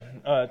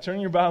turn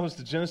your Bibles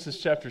to Genesis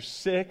chapter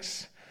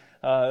 6.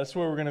 That's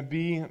where we're going to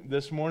be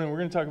this morning. We're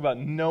going to talk about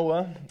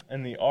Noah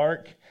and the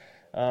ark,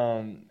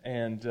 and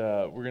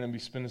we're going to be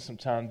spending some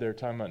time there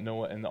talking about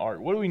Noah and the ark.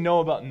 What do we know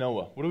about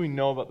Noah? What do we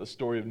know about the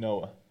story of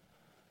Noah?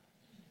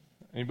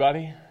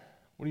 Anybody?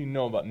 What do you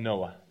know about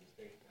Noah?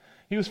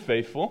 He was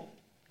faithful.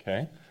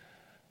 Okay.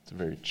 It's a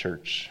very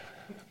church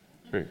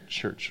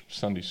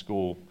Sunday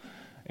school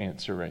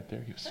answer right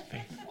there. He was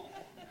faithful.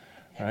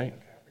 Right?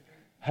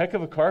 Heck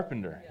of a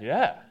carpenter.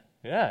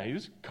 Yeah, he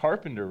was a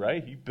carpenter,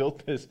 right? He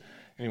built this.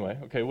 Anyway,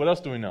 okay, what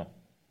else do we know?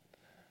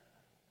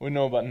 What do we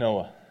know about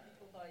Noah?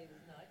 People thought he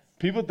was nuts.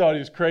 People thought he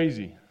was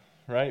crazy,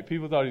 right?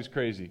 People thought he was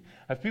crazy.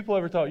 Have people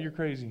ever thought you're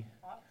crazy?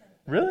 Often.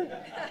 Really?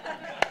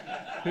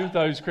 People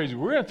thought he was crazy.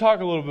 We're going to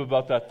talk a little bit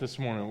about that this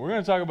morning. We're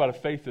going to talk about a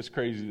faith that's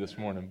crazy this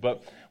morning.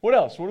 But what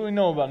else? What do we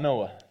know about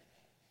Noah?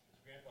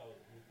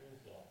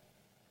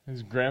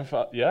 His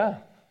grandfather, yeah.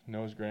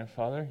 Noah's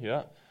grandfather,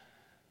 yeah.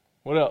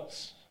 What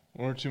else?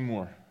 One or two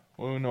more.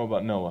 What do we know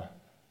about Noah?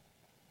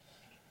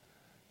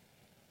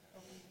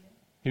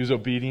 He was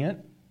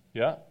obedient.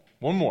 Yeah.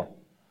 One more.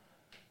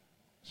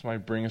 Somebody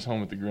bring us home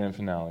with the grand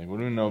finale. What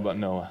do we know about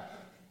Noah?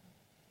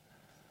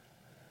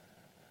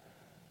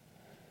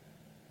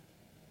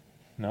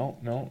 No.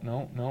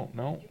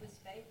 He was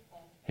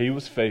faithful. He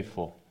was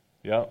faithful.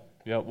 Yep.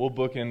 We'll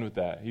bookend with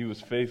that. He was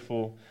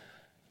faithful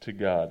to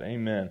God.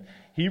 Amen.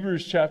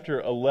 Hebrews chapter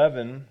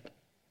 11,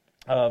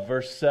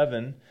 verse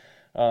 7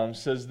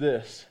 says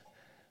this.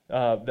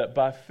 That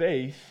by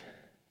faith,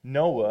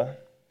 Noah,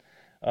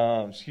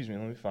 let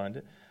me find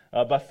it.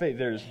 By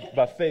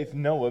faith,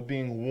 Noah,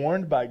 being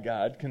warned by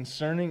God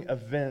concerning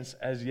events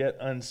as yet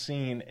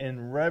unseen,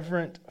 in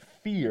reverent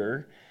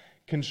fear,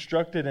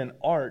 constructed an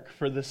ark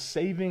for the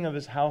saving of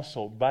his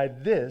household. By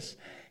this,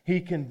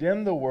 he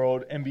condemned the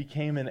world and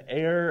became an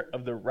heir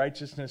of the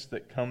righteousness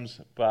that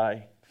comes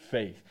by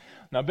faith.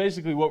 Now,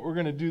 basically, what we're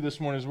going to do this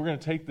morning is we're going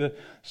to take the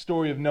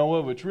story of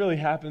Noah, which really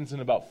happens in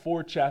about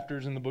 4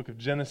 chapters in the book of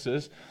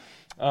Genesis.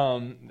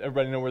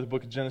 Everybody know where the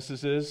book of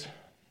Genesis is?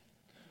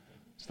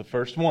 It's the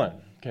first one.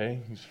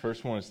 Okay, it's the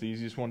first one. It's the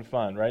easiest one to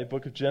find, right?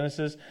 Book of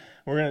Genesis.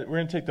 We're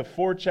going to take the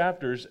 4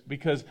 chapters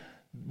because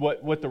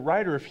what the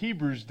writer of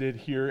Hebrews did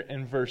here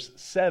in verse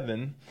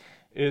 7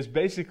 is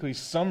basically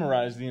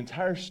summarize the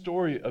entire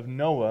story of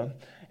Noah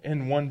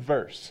in one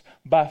verse.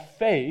 By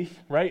faith,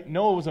 right?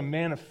 Noah was a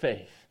man of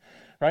faith.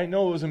 Right?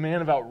 Noah was a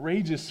man of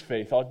outrageous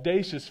faith,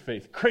 audacious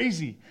faith,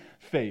 crazy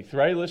faith,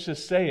 right? Let's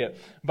just say it.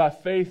 By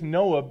faith,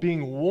 Noah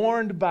being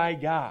warned by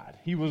God.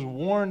 He was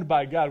warned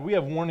by God. We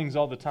have warnings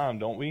all the time,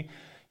 don't we?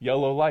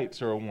 Yellow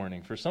lights are a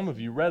warning. For some of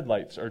you, red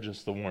lights are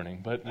just the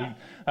warning. But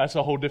that's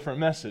a whole different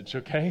message,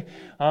 okay?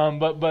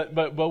 But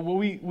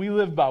we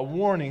live by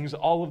warnings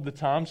all of the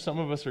time. Some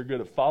of us are good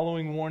at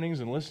following warnings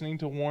and listening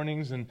to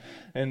warnings,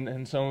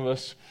 and some of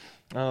us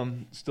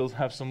still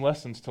have some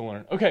lessons to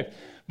learn. Okay,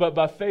 but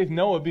by faith,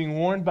 Noah being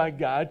warned by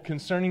God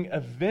concerning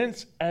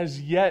events as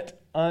yet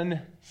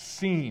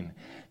unseen.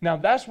 Now,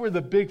 that's where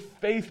the big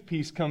faith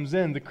piece comes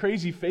in, the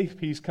crazy faith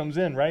piece comes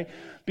in, right?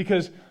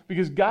 Because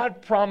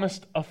God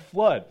promised a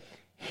flood.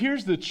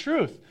 Here's the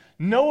truth.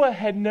 Noah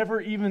had never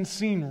even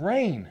seen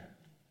rain.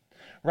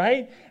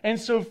 Right?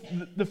 And so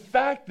the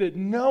fact that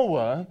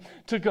Noah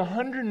took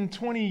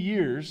 120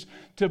 years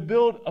to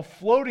build a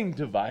floating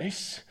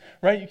device,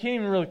 right? You can't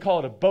even really call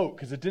it a boat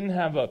because it didn't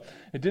have a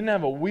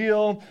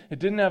wheel, it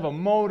didn't have a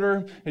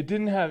motor, it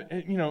didn't have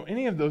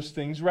any of those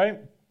things, right?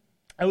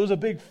 It was a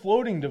big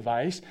floating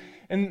device,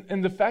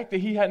 and the fact that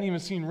he hadn't even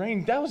seen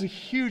rain, that was a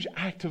huge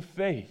act of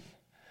faith.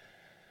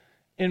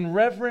 In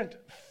reverent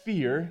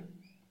fear,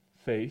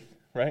 faith,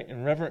 right?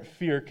 In reverent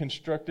fear,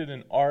 constructed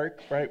an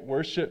ark, right?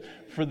 Worship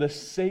for the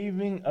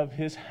saving of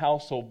his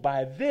household.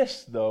 By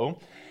this, though,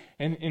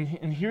 and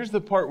here's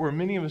the part where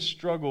many of us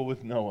struggle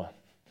with Noah.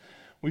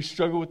 We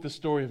struggle with the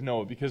story of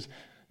Noah because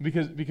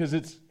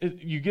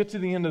you get to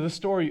the end of the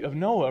story of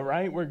Noah,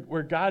 right?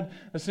 Where God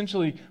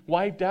essentially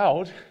wiped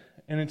out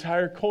an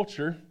entire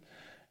culture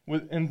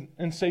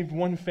and saved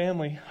one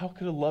family. How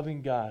could a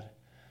loving God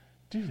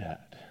do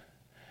that?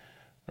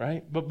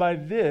 Right? But by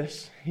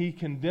this, he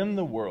condemned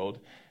the world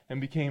and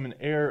became an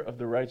heir of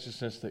the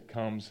righteousness that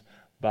comes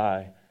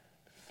by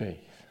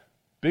faith.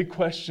 Big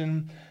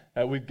question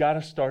that we've got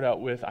to start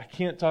out with. I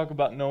can't talk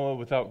about Noah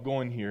without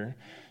going here.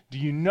 Do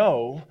you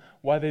know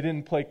why they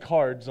didn't play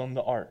cards on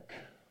the ark?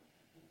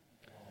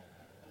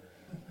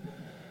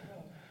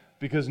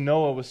 Because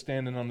Noah was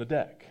standing on the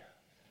deck.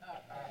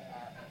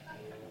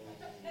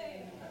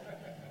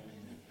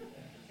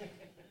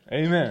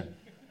 Amen.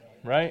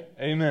 Right?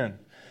 Amen.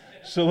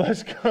 So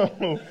let's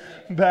go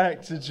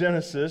back to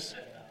Genesis.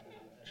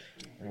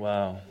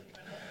 Wow.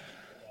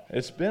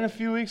 It's been a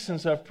few weeks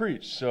since I've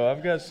preached, so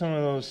I've got some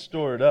of those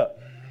stored up.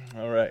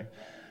 All right.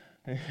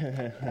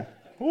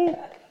 Woo.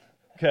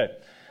 Okay.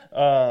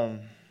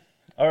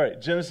 All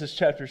right, Genesis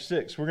chapter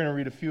 6. We're going to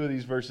read a few of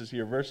these verses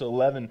here. Verse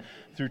 11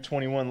 through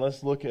 21.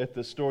 Let's look at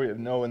the story of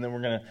Noah, and then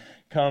we're going to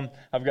come.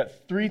 I've got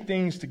 3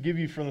 things to give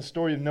you from the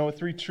story of Noah,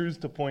 3 truths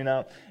to point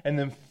out, and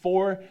then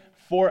four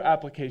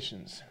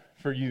applications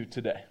for you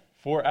today.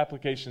 4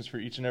 applications for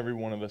each and every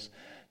one of us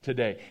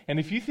today. And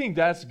if you think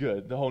that's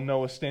good, the whole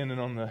Noah standing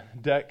on the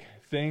deck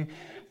thing,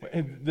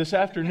 this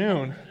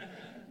afternoon,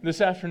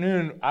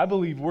 I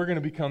believe we're going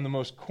to become the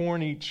most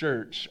corny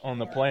church on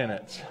the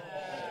planet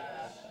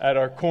at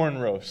our corn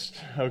roast,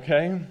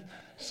 okay?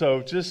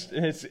 So just,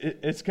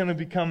 it's going to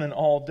be coming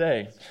all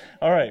day.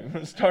 All right,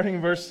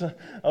 starting verse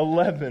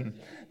 11.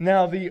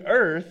 Now the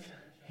earth,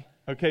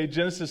 okay,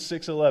 Genesis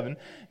 6:11.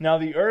 Now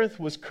the earth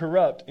was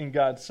corrupt in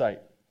God's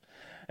sight,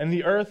 and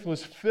the earth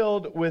was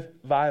filled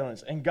with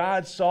violence. And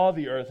God saw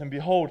the earth, and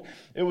behold,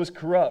 it was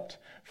corrupt,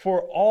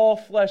 for all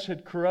flesh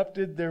had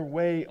corrupted their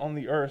way on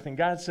the earth. And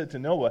God said to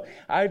Noah,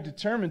 I have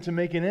determined to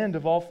make an end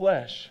of all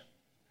flesh,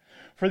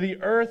 for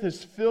the earth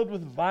is filled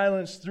with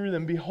violence through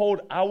them.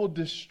 Behold, I will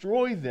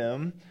destroy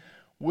them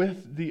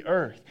with the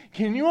earth.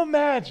 Can you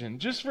imagine,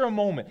 just for a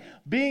moment,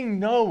 being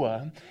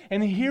Noah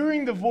and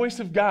hearing the voice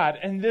of God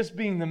and this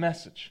being the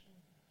message?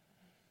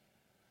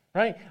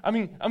 Right? I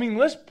mean,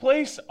 let's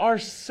place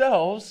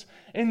ourselves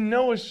in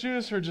Noah's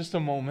shoes for just a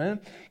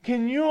moment.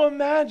 Can you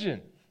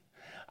imagine?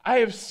 I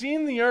have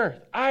seen the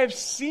earth. I have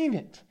seen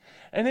it.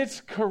 And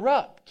it's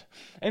corrupt.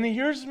 And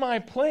here's my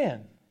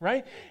plan,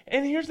 right?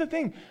 And here's the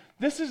thing.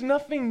 This is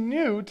nothing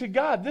new to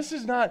God. This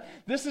is not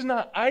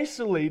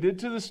isolated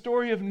to the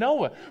story of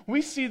Noah.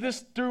 We see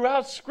this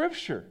throughout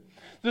Scripture.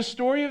 The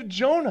story of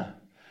Jonah,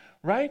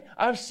 right?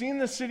 I've seen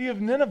the city of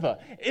Nineveh.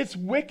 It's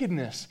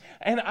wickedness.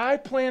 And I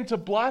plan to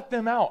blot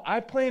them out.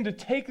 I plan to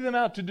take them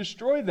out, to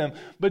destroy them.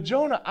 But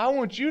Jonah, I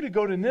want you to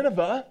go to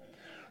Nineveh,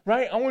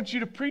 right? I want you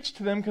to preach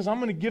to them because I'm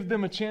going to give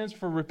them a chance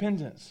for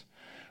repentance.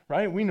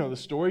 Right? We know the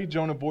story.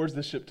 Jonah boards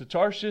the ship to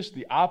Tarshish,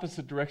 the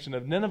opposite direction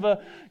of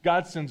Nineveh.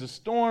 God sends a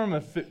storm, a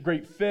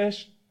great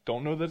fish.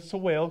 Don't know that it's a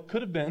whale.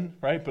 Could have been,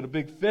 right? But a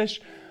big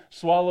fish.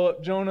 Swallow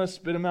up Jonah,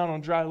 spit him out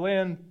on dry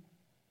land.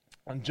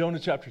 On Jonah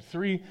chapter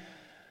 3,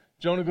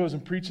 Jonah goes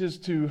and preaches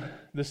to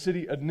the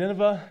city of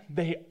Nineveh.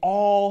 They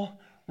all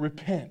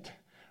repent.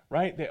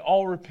 Right? They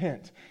all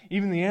repent.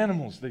 Even the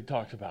animals they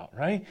talked about,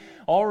 right?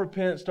 All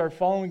repent, start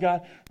following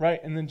God, right?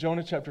 And then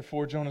Jonah chapter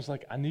 4, Jonah's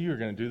like, I knew you were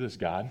going to do this,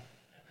 God.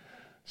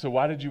 So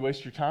why did you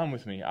waste your time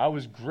with me? I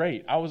was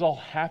great. I was all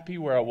happy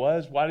where I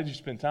was. Why did you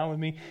spend time with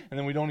me? And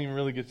then we don't even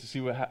really get to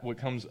see what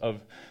comes of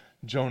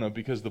Jonah,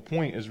 because the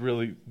point is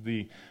really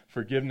the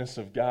forgiveness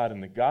of God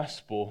and the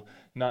gospel,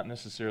 not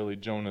necessarily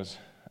Jonah's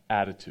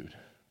attitude,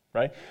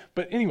 right?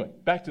 But anyway,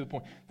 back to the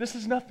point. This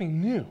is nothing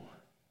new,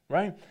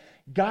 right?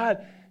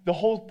 God, the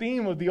whole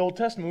theme of the Old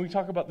Testament, we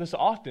talk about this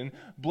often,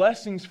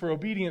 blessings for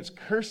obedience,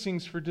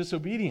 cursings for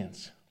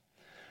disobedience.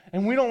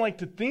 And we don't like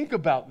to think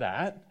about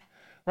that.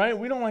 Right?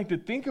 We don't like to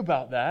think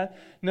about that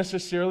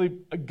necessarily,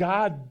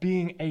 God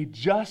being a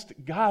just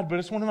God, but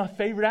it's one of my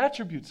favorite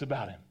attributes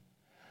about Him.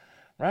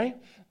 Right?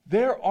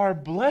 There are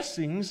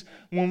blessings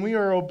when we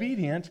are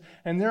obedient,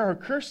 and there are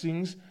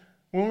cursings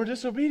when we're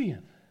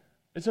disobedient.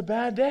 It's a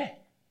bad day.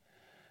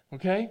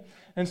 Okay?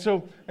 And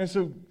so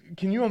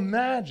can you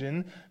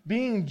imagine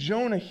being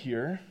Jonah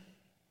here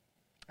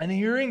and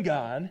hearing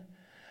God,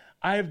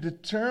 I have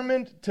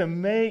determined to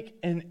make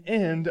an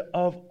end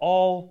of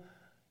all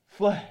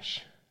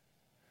flesh.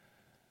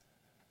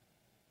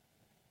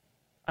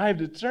 I have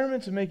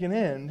determined to make an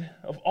end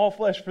of all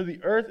flesh, for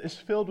the earth is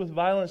filled with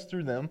violence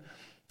through them.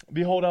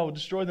 Behold, I will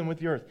destroy them with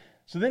the earth.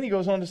 So then he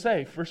goes on to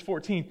say, verse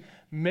 14,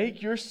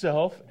 make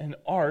yourself an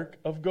ark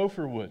of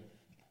gopher wood.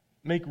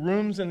 Make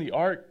rooms in the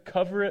ark,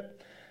 cover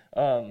it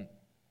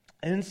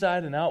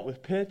inside and out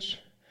with pitch.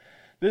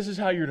 This is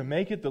how you're to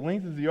make it. The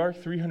length of the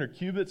ark, 300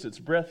 cubits. Its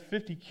breadth,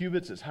 50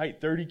 cubits. Its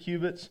height, 30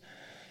 cubits.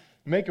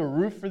 Make a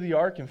roof for the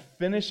ark and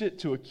finish it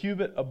to a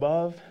cubit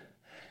above.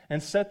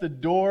 And set the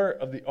door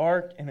of the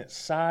ark in its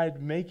side,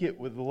 make it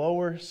with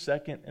lower,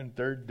 second, and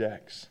third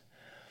decks.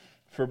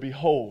 For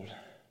behold,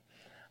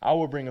 I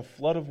will bring a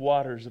flood of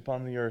waters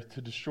upon the earth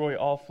to destroy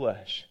all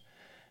flesh,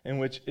 in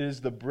which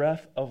is the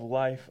breath of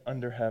life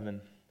under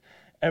heaven.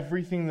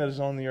 Everything that is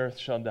on the earth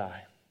shall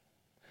die.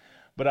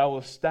 But I will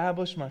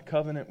establish my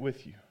covenant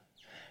with you,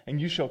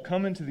 and you shall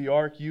come into the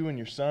ark, you and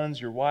your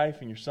sons, your wife,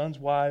 and your sons'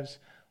 wives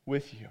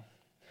with you.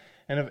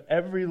 And of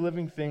every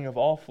living thing of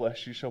all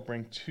flesh you shall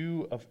bring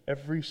 2 of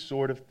every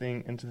sort of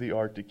thing into the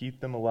ark to keep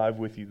them alive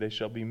with you. They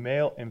shall be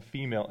male and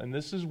female. And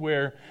this is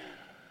where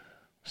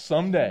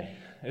someday,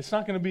 it's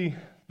not going to be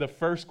the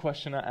first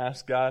question I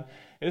ask God.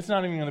 It's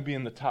not even going to be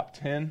in the top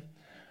 10.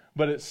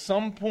 But at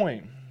some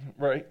point,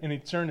 right, in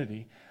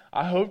eternity,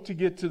 I hope to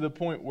get to the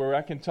point where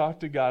I can talk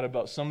to God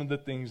about some of the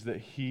things that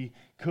He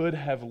could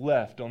have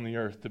left on the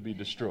earth to be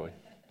destroyed.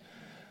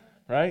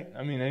 Right?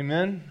 I mean,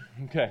 amen?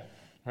 Okay.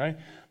 Right?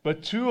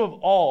 But 2 of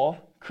all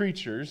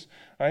creatures,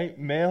 right,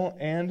 male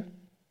and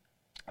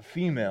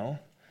female,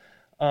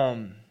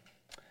 then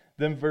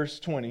verse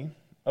 20,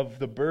 of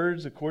the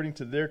birds according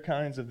to their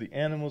kinds, of the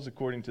animals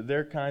according to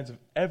their kinds, of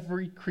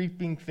every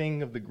creeping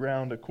thing of the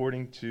ground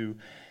according to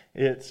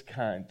its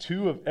kind.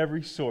 2 of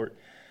every sort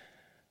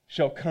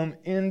shall come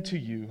into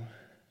you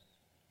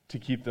to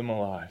keep them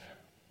alive.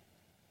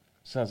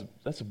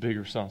 That's a big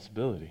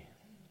responsibility.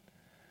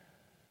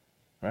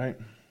 Right?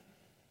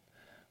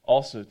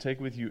 Also, take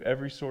with you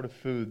every sort of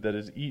food that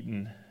is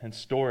eaten and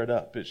store it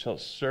up. It shall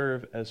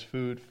serve as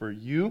food for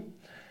you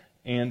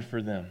and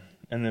for them.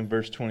 And then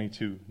verse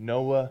 22,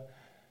 Noah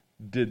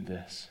did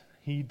this.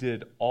 He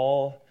did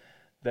all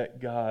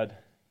that God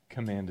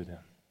commanded him.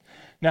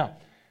 Now,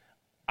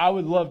 I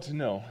would love to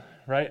know,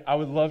 right? I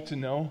would love to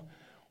know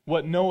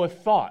what Noah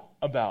thought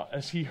about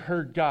as he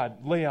heard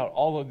God lay out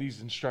all of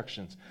these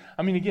instructions.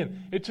 I mean,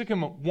 again, it took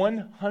him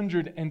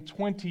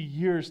 120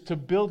 years to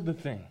build the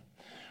thing,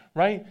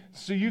 right?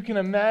 So you can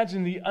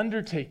imagine the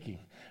undertaking,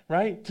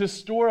 right? To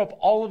store up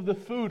all of the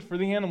food for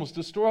the animals,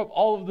 to store up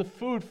all of the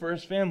food for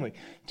his family,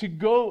 to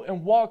go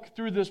and walk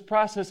through this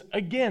process.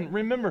 Again,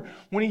 remember,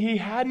 when he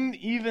hadn't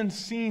even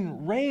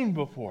seen rain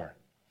before.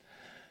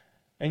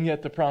 And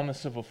yet the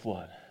promise of a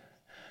flood,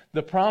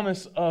 the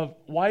promise of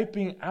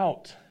wiping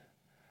out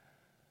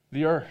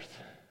the earth.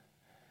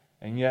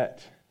 And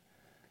yet,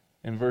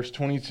 in verse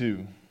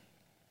 22,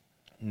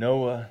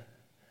 Noah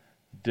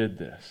did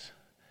this.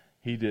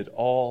 He did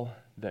all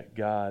that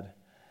God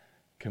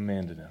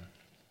commanded him.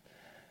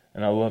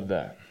 And I love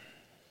that.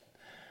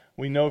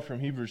 We know from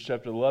Hebrews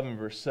chapter 11,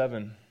 verse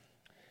 7,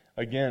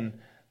 again,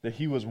 that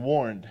he was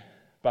warned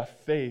by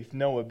faith,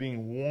 Noah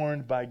being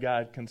warned by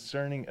God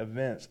concerning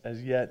events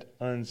as yet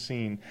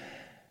unseen.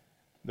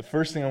 The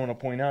first thing I want to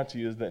point out to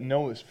you is that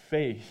Noah's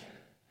faith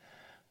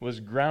was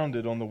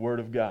grounded on the Word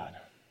of God.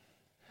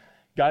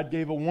 God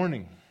gave a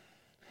warning.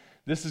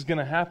 This is going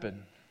to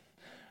happen.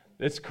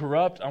 It's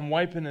corrupt. I'm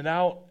wiping it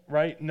out,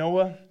 right?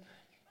 Noah,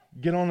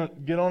 get on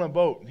a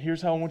boat.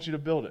 Here's how I want you to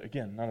build it.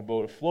 Again, not a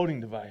boat, a floating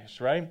device,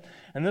 right?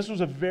 And this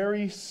was a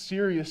very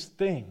serious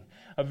thing,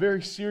 a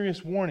very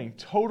serious warning.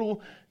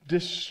 Total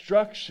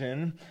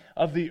destruction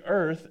of the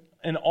earth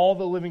and all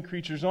the living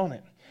creatures on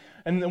it.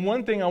 And the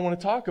one thing I want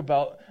to talk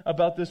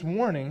about this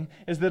warning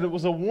is that it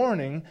was a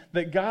warning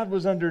that God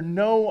was under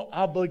no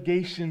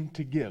obligation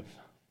to give.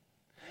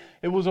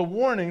 It was a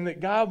warning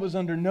that God was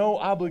under no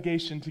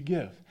obligation to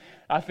give.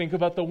 I think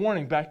about the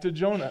warning back to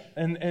Jonah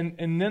and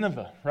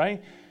Nineveh,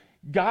 right?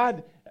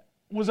 God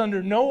was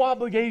under no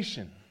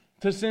obligation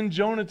to send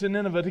Jonah to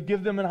Nineveh to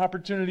give them an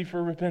opportunity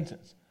for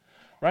repentance.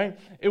 Right?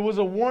 It was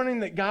a warning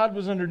that God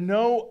was under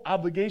no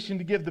obligation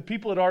to give. The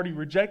people had already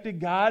rejected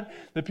God.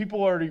 The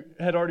people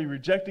had already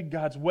rejected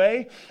God's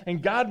way.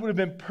 And God would have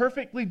been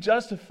perfectly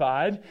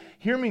justified.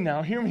 Hear me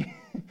now. Hear me.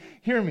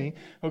 Hear me.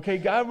 Okay?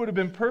 God would have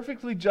been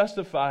perfectly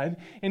justified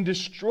in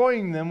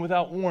destroying them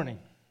without warning.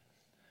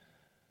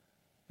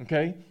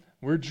 Okay?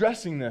 We're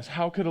addressing this.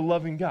 How could a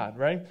loving God,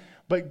 right?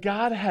 But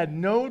God had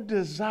no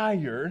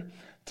desire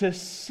to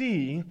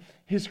see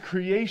His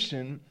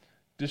creation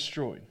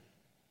destroyed.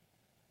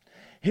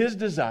 His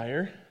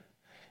desire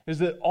is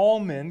that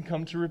all men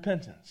come to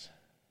repentance.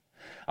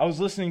 I was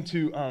listening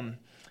to a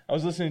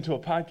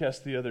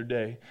podcast the other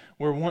day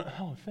where one.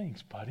 Oh,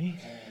 thanks, buddy.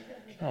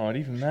 Oh, it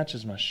even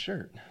matches my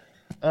shirt.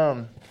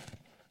 I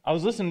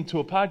was listening to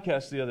a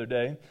podcast the other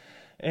day,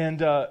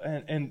 and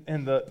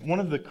one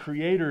of the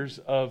creators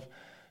of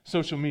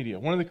social media,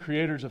 one of the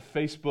creators of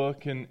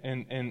Facebook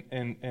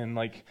and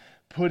like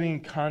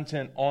putting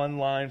content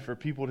online for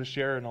people to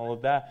share and all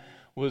of that,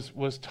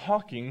 was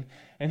talking,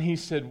 and he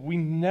said, we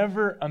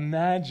never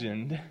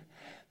imagined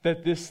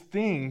that this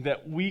thing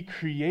that we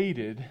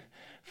created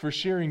for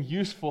sharing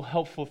useful,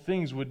 helpful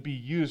things would be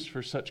used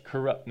for such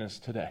corruptness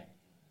today.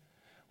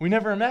 We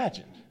never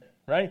imagined,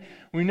 right?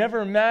 We never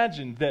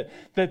imagined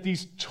that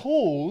these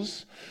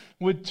tools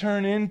would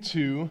turn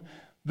into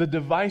the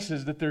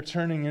devices that they're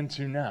turning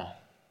into now.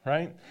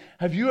 Right?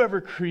 Have you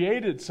ever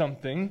created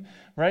something,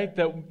 right,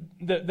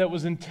 that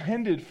was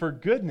intended for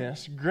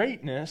goodness,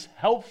 greatness,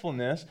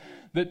 helpfulness,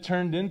 that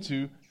turned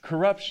into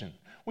corruption?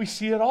 We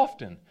see it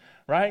often,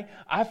 right?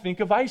 I think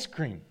of ice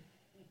cream,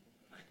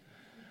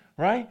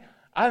 right?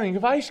 I think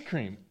of ice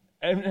cream.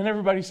 And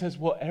everybody says,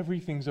 well,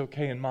 everything's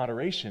okay in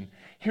moderation.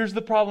 Here's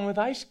the problem with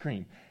ice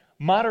cream.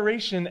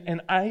 Moderation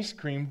and ice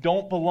cream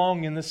don't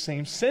belong in the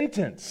same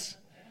sentence.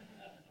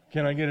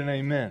 Can I get an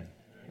amen?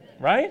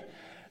 Right?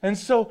 And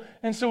so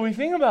we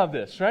think about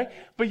this, right?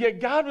 But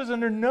yet God was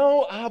under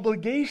no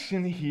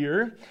obligation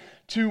here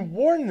to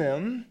warn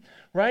them,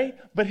 right?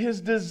 But His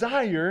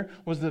desire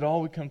was that all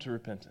would come to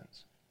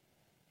repentance.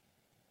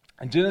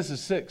 And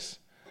Genesis 6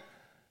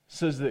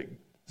 says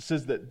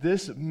that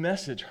this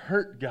message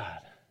hurt God.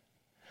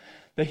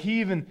 That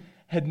He even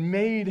had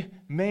made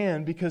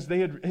man because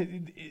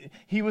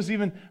he was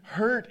even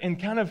hurt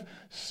and kind of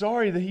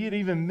sorry that He had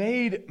even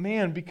made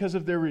man because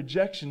of their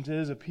rejection to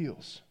His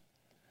appeals.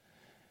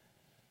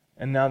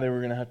 And now they were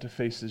going to have to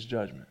face His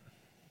judgment.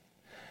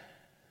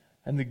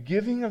 And the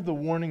giving of the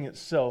warning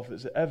itself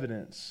is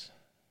evidence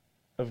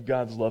of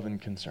God's love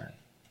and concern.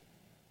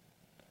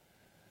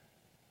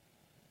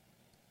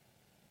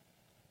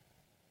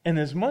 And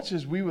as much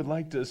as we would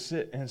like to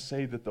sit and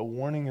say that the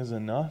warning is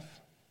enough,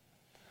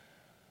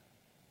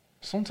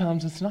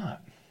 sometimes it's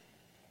not.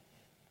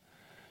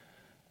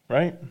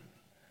 Right?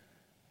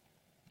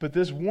 But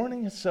this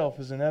warning itself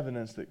is an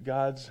evidence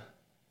that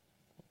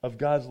of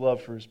God's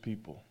love for His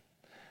people.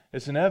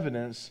 It's an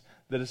evidence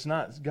that it's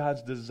not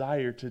God's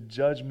desire to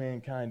judge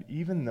mankind,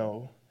 even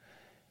though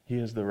he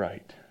has the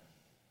right.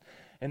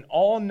 And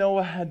all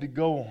Noah had to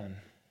go on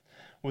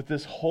with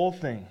this whole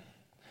thing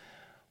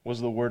was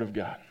the word of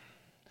God.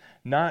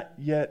 Not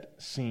yet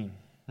seen,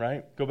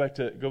 right? Go back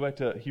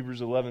to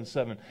Hebrews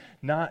 11:7.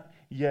 Not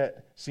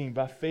yet seen.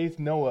 By faith,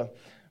 Noah,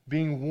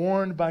 being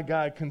warned by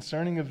God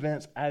concerning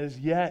events as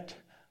yet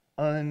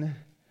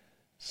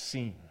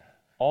unseen.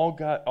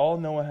 All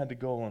Noah had to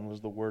go on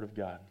was the word of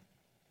God.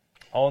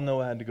 All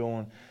Noah had to go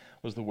on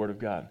was the word of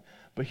God.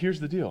 But here's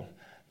the deal.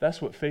 That's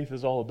what faith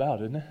is all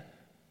about, isn't it?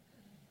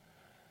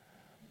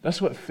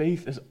 That's what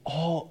faith is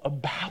all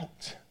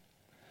about.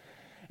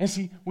 And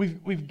see,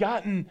 we've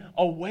gotten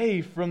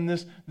away from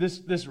this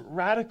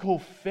radical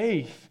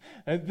faith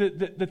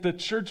that the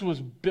church was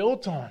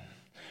built on,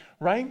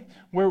 right?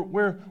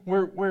 Where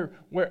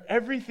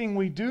everything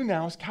we do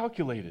now is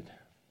calculated.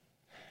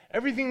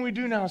 Everything we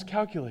do now is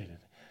calculated.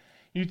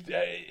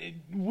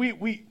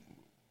 We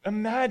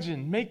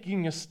imagine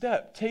taking a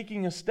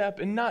step,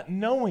 and not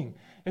knowing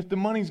if the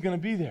money's going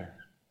to be there.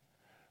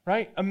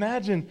 Right?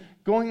 Imagine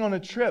going on a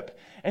trip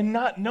and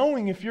not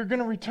knowing if you're going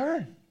to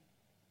return.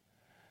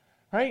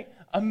 Right?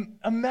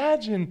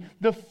 Imagine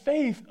the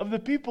faith of the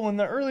people in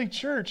the early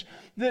church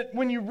that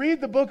when you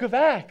read the book of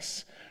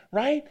Acts,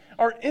 right,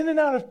 are in and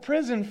out of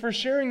prison for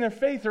sharing their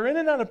faith, or in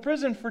and out of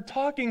prison for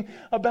talking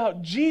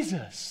about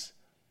Jesus.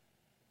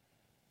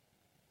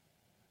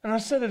 And I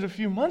said it a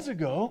few months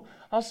ago,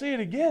 I'll say it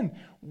again.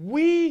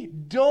 We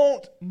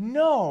don't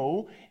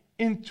know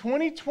in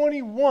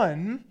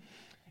 2021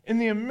 in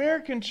the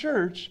American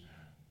church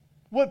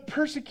what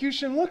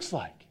persecution looks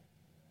like.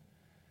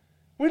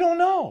 We don't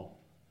know.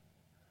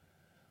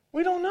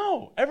 We don't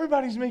know.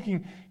 Everybody's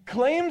making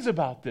claims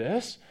about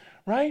this,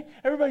 right?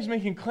 Everybody's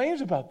making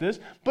claims about this,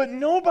 but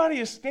nobody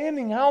is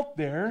standing out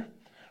there,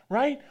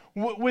 right,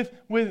 with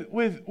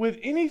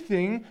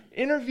anything,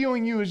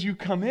 interviewing you as you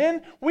come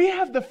in. We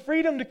have the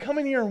freedom to come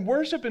in here and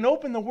worship and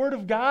open the Word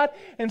of God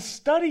and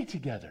study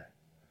together,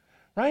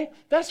 right?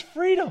 That's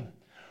freedom.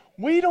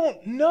 We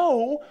don't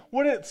know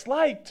what it's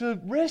like to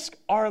risk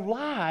our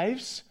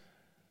lives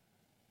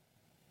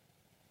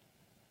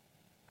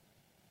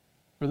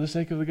for the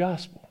sake of the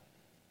gospel.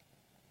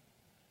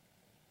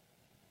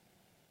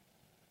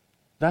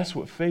 That's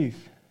what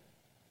faith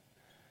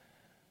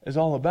is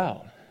all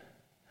about.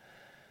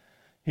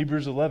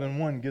 Hebrews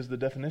 11:1 gives the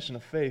definition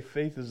of faith.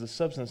 Faith is the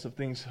substance of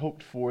things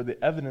hoped for,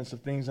 the evidence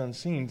of things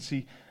unseen.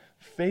 See,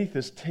 faith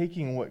is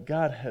taking what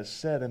God has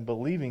said and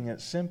believing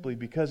it simply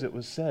because it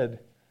was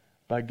said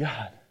by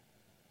God.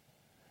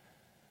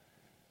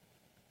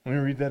 Let me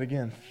read that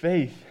again.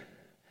 Faith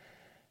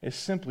is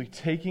simply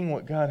taking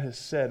what God has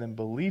said and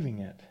believing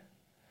it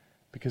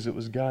because it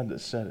was God that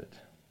said it,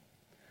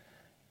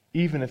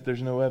 even if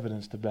there's no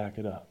evidence to back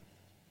it up.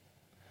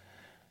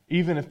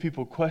 Even if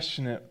people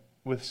question it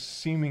with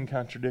seeming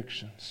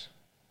contradictions,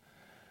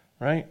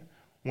 right?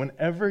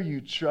 Whenever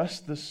you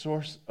trust the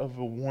source of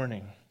a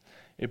warning,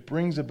 it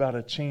brings about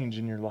a change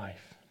in your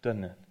life,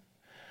 doesn't it?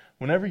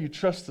 Whenever you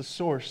trust the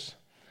source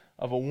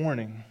of a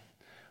warning,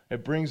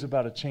 it brings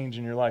about a change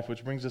in your life,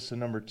 which brings us to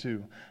number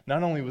 2.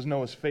 Not only was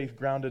Noah's faith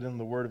grounded in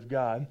the Word of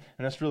God,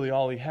 and that's really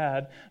all he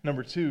had.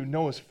 Number 2,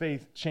 Noah's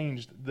faith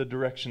changed the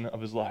direction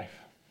of his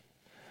life.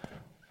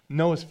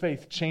 Noah's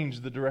faith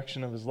changed the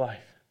direction of his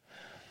life.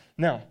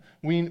 Now,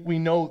 we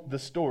know the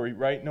story,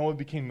 right? Noah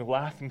became the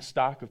laughing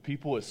stock of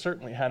people. It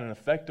certainly had an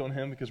effect on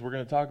him, because we're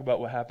going to talk about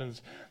what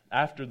happens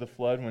after the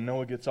flood when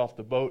Noah gets off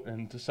the boat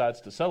and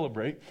decides to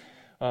celebrate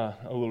a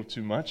little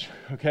too much,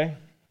 okay?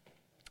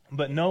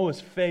 But Noah's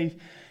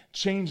faith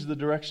changed the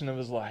direction of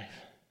his life.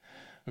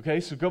 Okay,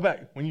 so go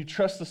back. When you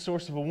trust the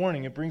source of a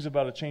warning, it brings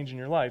about a change in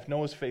your life.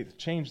 Noah's faith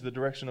changed the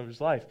direction of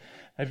his life.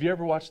 Have you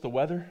ever watched the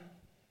weather?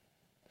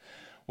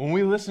 When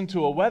we listen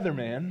to a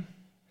weatherman,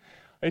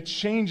 it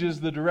changes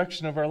the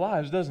direction of our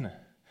lives, doesn't it?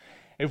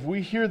 If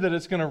we hear that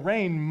it's going to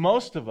rain,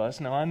 most of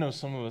us, now I know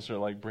some of us are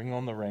like, bring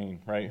on the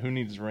rain, right? Who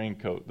needs a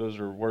raincoat? Those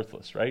are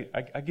worthless, right?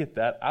 I get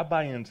that. I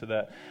buy into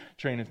that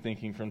train of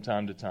thinking from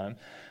time to time.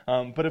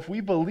 But if we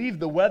believe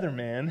the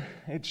weatherman,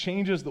 it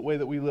changes the way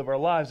that we live our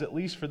lives, at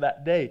least for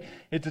that day.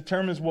 It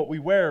determines what we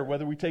wear,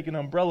 whether we take an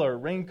umbrella or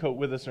raincoat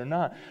with us or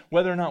not,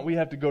 whether or not we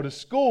have to go to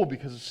school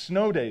because of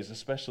snow days,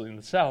 especially in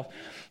the South,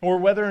 or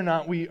whether or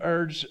not we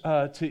urge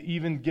to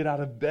even get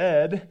out of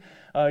bed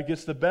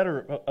gets the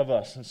better of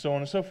us, and so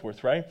on and so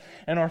forth, right?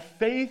 And our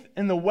faith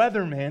in the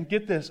weatherman,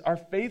 get this, our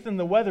faith in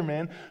the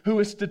weatherman, who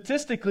is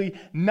statistically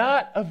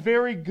not a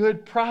very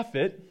good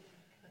prophet,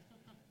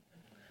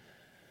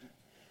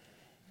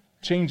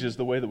 changes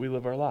the way that we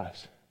live our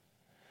lives.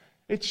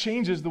 It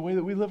changes the way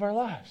that we live our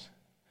lives,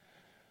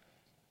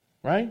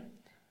 right?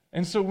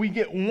 And so we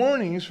get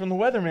warnings from the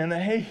weatherman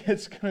that, hey,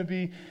 it's going to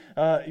be,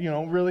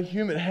 really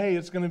humid. Hey,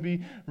 it's going to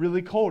be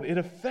really cold. It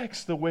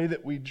affects the way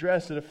that we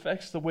dress. It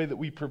affects the way that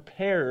we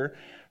prepare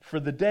for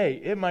the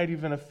day. It might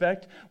even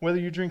affect whether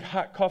you drink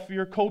hot coffee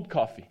or cold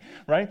coffee,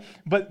 right?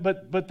 But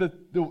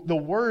the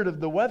word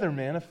of the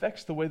weatherman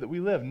affects the way that we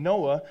live.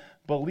 Noah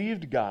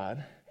believed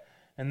God,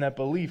 and that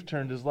belief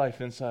turned his life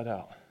inside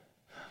out.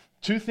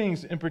 2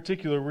 things in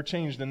particular were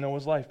changed in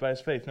Noah's life by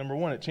his faith. Number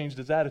 1, it changed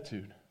his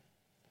attitude.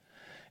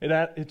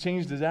 It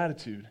changed his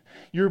attitude.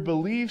 Your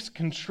beliefs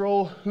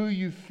control who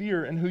you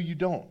fear and who you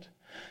don't.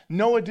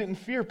 Noah didn't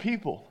fear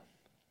people,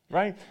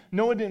 right?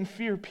 Noah didn't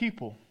fear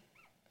people.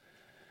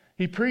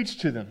 He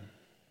preached to them.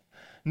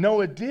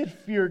 Noah did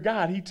fear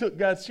God. He took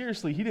God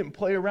seriously. He didn't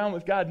play around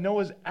with God.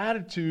 Noah's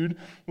attitude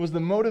was the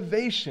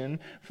motivation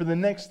for the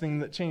next thing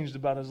that changed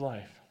about his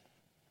life.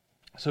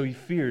 So he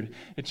feared.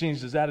 It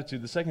changed his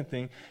attitude. The second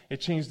thing,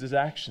 it changed his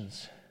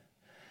actions.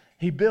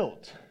 He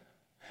built.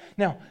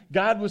 Now,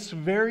 God was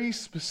very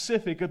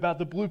specific about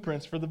the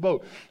blueprints for the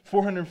boat.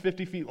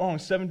 450 feet long,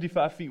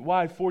 75 feet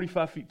wide,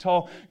 45 feet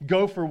tall,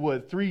 gopher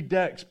wood, 3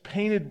 decks,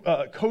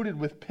 coated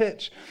with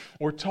pitch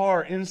or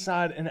tar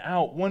inside and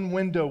out, 1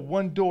 window,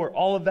 1 door,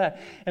 all of that.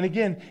 And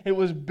again, it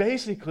was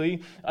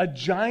basically a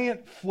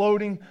giant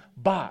floating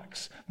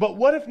box. But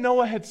what if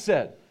Noah had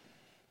said,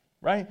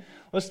 right?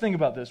 Let's think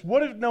about this.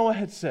 What if Noah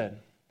had said,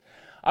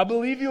 I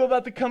believe you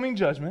about the coming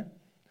judgment.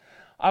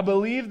 I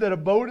believe that a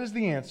boat is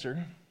the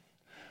answer.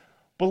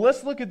 But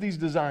let's look at these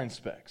design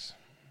specs,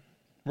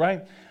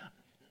 right?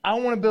 I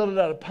want to build it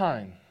out of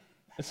pine.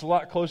 It's a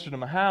lot closer to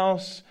my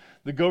house.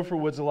 The gopher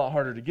wood's a lot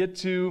harder to get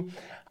to.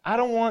 I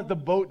don't want the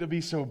boat to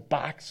be so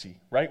boxy,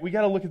 right? We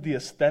got to look at the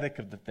aesthetic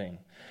of the thing,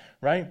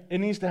 right? It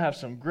needs to have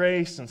some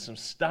grace and some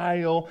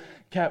style.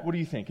 Kat, what do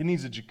you think? It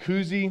needs a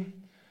jacuzzi,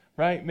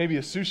 right? Maybe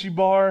a sushi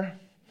bar,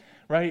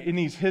 right? It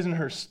needs his and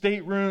her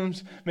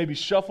staterooms, maybe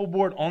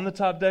shuffleboard on the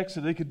top deck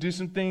so they could do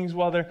some things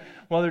while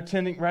they're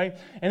tending, right?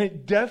 And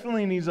it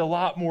definitely needs a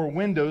lot more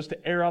windows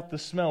to air out the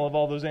smell of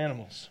all those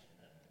animals,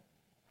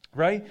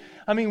 right?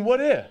 I mean, what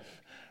if,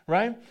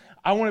 right?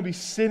 I want to be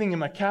sitting in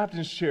my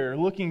captain's chair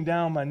looking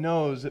down my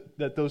nose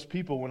at those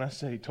people when I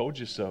say, told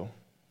you so.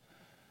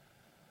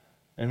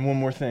 And one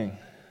more thing.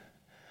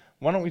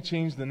 Why don't we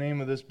change the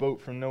name of this boat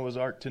from Noah's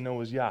Ark to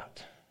Noah's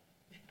Yacht?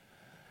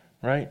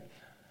 Right?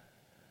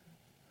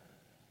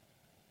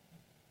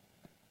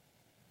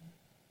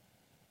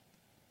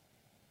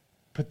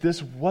 But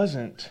this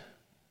wasn't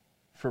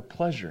for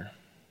pleasure.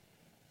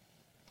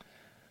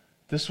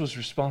 This was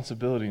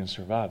responsibility and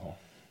survival.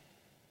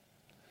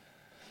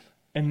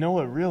 And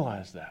Noah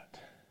realized that.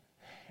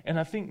 And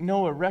I think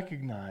Noah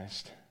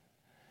recognized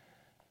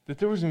that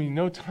there was going to be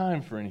no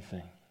time for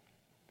anything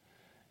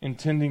in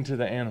tending to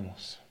the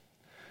animals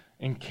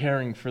and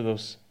caring for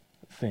those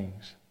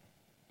things.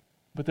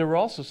 But there were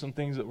also some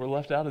things that were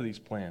left out of these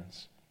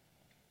plans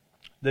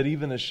that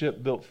even a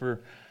ship built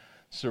for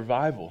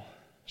survival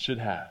should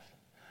have.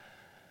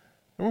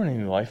 There weren't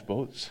any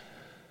lifeboats.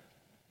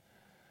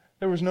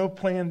 There was no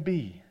plan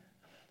B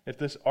if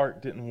this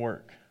ark didn't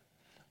work.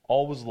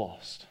 All was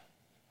lost.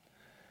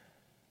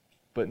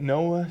 But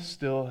Noah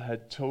still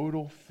had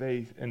total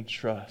faith and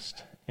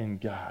trust in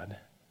God.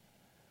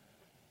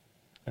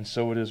 And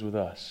so it is with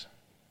us.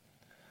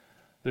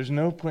 There's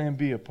no plan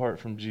B apart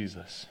from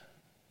Jesus.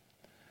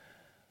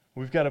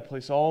 We've got to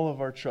place all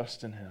of our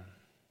trust in Him.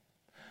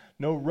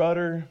 No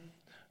rudder,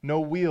 no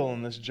wheel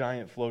in this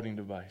giant floating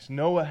device.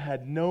 Noah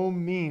had no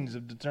means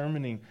of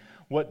determining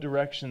what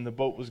direction the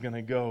boat was going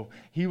to go.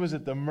 He was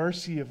at the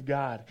mercy of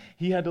God.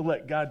 He had to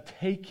let God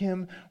take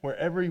him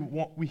wherever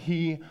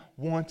he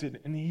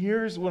wanted. And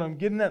here's what I'm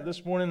getting at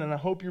this morning, and I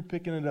hope you're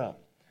picking it up.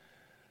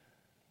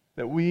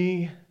 That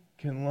we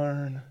can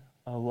learn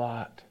a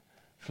lot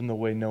from the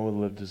way Noah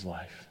lived his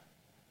life.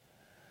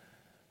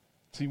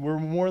 See, we're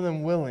more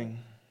than willing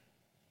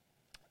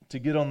to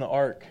get on the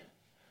ark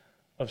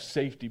of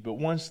safety, but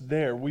once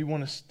there, we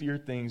want to steer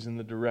things in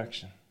the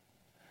direction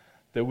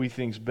that we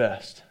think's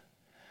best.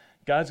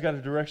 God's got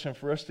a direction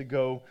for us to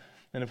go,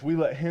 and if we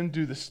let Him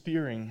do the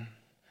steering,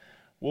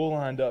 we'll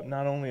end up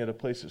not only at a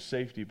place of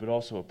safety, but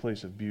also a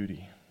place of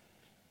beauty.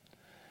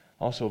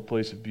 Also a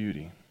place of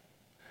beauty.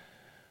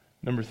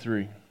 Number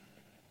 3.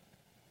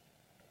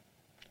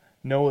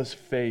 Noah's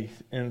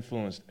faith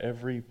influenced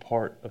every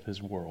part of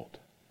his world.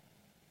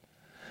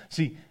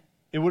 See,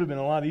 it would have been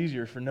a lot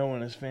easier for Noah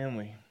and his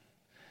family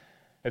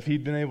if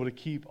he'd been able to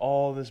keep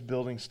all this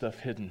building stuff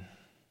hidden,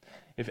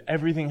 if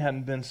everything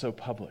hadn't been so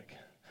public.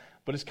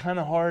 But it's kind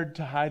of hard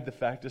to hide the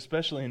fact,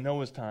 especially in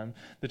Noah's time,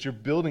 that you're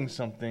building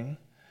something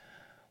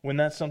when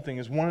that something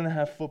is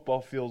 1.5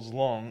 football fields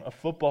long, a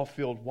football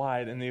field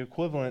wide, and the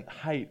equivalent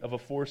height of a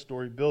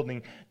 4-story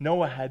building.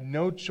 Noah had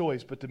no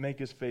choice but to make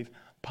his faith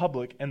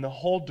public, and the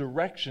whole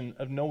direction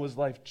of Noah's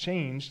life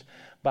changed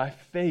by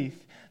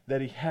faith that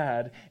he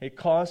had. It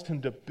caused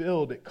him to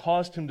build. It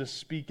caused him to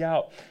speak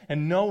out.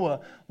 And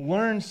Noah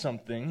learned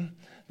something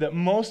that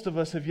most of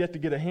us have yet to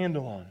get a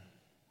handle on.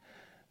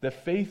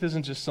 That faith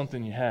isn't just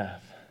something you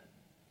have.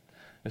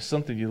 It's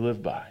something you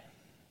live by.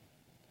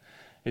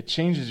 It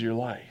changes your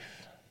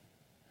life.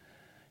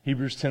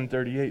 Hebrews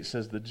 10:38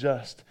 says, the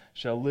just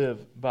shall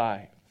live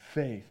by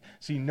faith.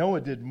 See,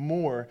 Noah did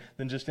more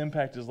than just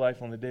impact his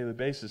life on a daily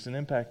basis and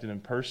impacted him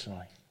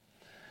personally.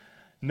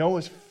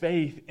 Noah's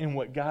faith in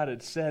what God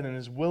had said and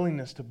his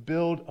willingness to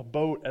build a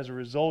boat as a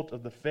result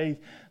of the faith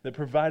that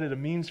provided a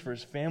means for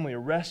his family, a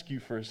rescue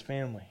for his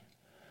family.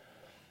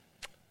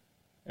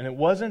 And it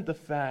wasn't the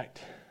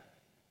fact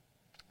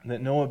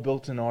that Noah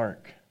built an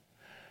ark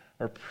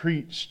or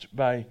preached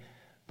by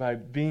by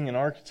being an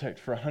architect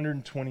for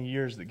 120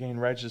 years that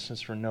gained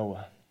righteousness for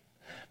Noah.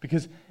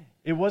 Because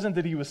it wasn't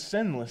that he was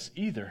sinless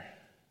either.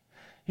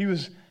 He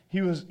was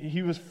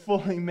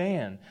fully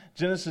man.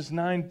 Genesis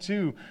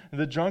 9:2,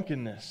 the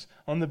drunkenness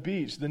on the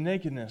beach, the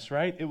nakedness,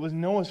 right? It was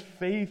Noah's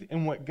faith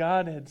in what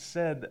God had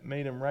said that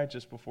made him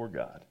righteous before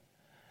God.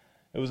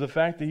 It was the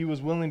fact that he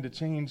was willing to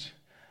change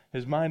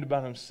his mind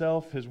about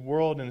himself, his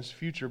world, and his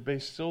future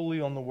based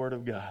solely on the Word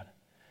of God.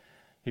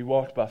 He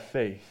walked by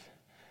faith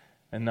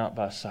and not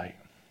by sight.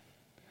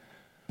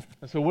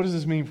 And so what does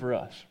this mean for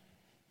us?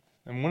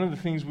 And one of the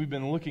things we've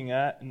been looking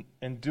at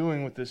and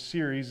doing with this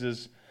series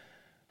is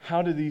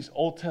how do these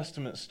Old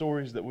Testament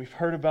stories that we've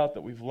heard about,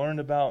 that we've learned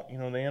about,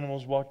 the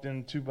animals walked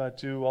in 2 by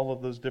 2, all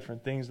of those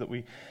different things that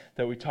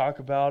we talk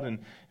about. And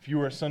if you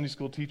were a Sunday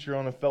school teacher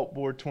on a felt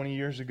board 20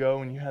 years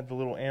ago and you had the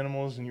little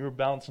animals and you were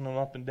bouncing them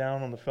up and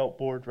down on the felt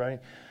board, right?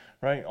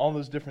 All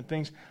those different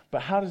things.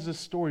 But how does this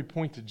story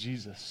point to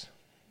Jesus?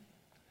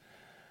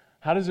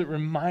 How does it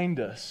remind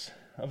us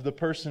of the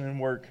person and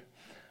work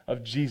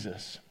of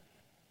Jesus?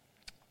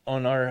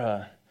 On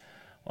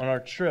our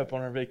trip,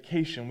 on our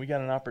vacation, we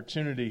got an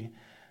opportunity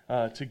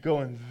to go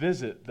and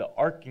visit the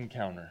Ark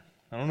Encounter.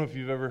 I don't know if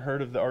you've ever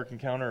heard of the Ark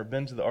Encounter or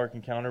been to the Ark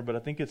Encounter, but I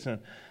think it's in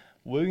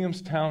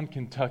Williamstown,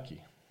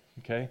 Kentucky.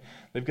 Okay,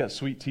 they've got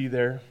sweet tea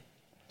there.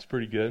 It's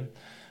pretty good.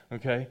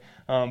 Okay,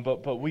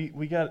 but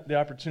we got the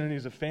opportunity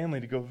as a family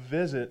to go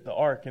visit the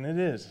Ark, and it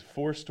is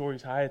 4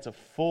 stories high. It's a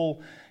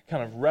full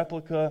kind of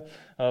replica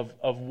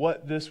of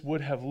what this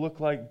would have looked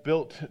like,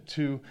 built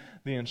to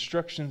the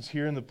instructions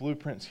here and the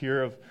blueprints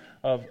here of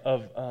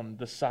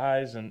the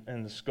size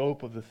and the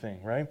scope of the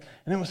thing, right?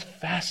 And it was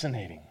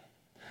fascinating.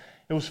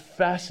 It was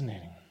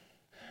fascinating.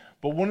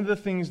 But one of the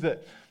things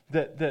that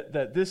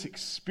this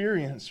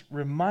experience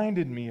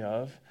reminded me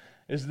of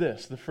is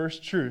this, the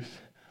first truth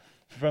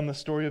from the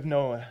story of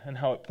Noah and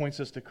how it points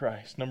us to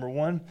Christ. Number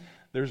 1,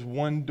 there's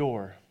one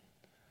door.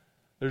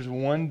 There's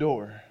one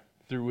door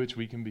through which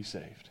we can be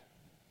saved.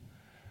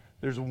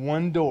 There's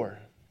one door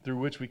through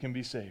which we can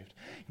be saved.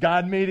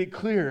 God made it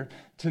clear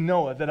to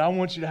Noah that I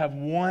want you to have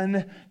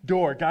one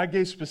door. God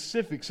gave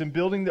specifics in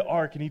building the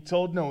ark, and he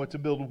told Noah to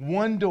build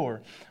one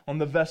door on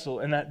the vessel,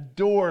 and that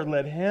door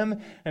led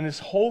him and his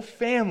whole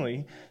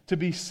family to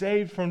be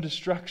saved from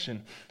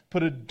destruction.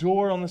 Put a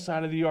door on the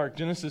side of the ark.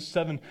 Genesis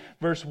 7,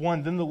 verse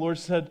 1. Then the Lord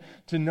said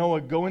to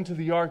Noah, go into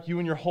the ark, you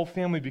and your whole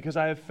family, because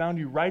I have found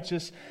you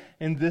righteous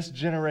in this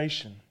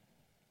generation.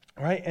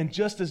 Right? And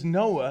just as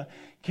Noah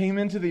came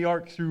into the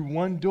ark through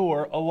one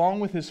door, along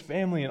with his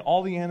family and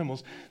all the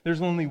animals,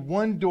 there's only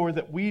one door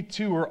that we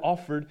too are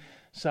offered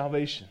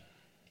salvation.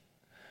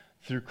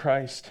 Through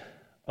Christ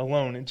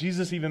alone. And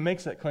Jesus even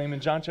makes that claim in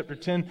John chapter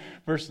 10,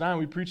 verse 9.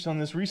 We preached on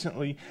this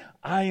recently.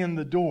 I am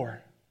the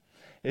door.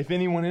 If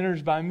anyone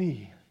enters by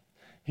me,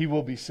 he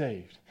will be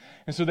saved.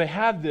 And so they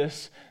had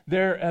this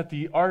there at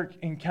the Ark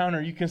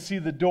Encounter. You can see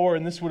the door,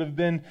 and this would have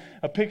been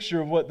a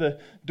picture of what the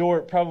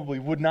door probably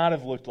would not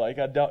have looked like.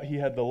 I doubt he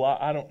had the lock.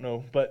 I don't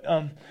know, but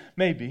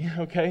maybe,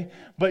 okay?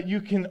 But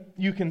you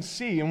can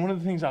see, and one of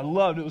the things I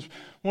loved, it was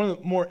one of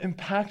the more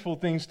impactful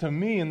things to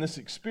me in this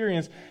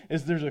experience,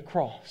 is there's a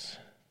cross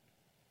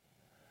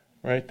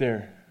right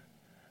there.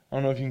 I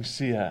don't know if you can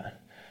see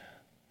that.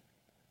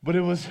 But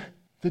it was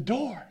the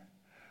door.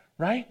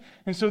 Right?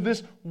 And so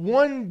this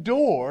one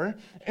door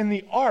in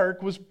the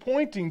ark was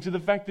pointing to the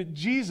fact that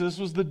Jesus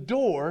was the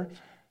door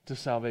to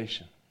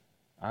salvation.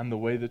 I'm the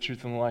way, the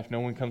truth, and the life.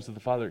 No one comes to the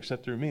Father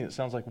except through me. It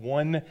sounds like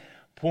one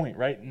point,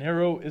 right?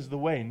 Narrow is the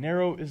way.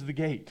 Narrow is the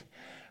gate,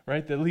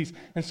 right? That leads.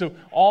 And so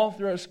all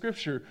throughout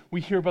Scripture,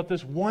 we hear about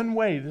this one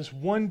way, this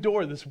one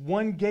door, this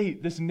one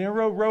gate, this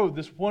narrow road,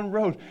 this one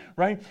road,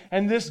 right?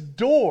 And this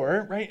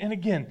door, right? And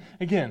again,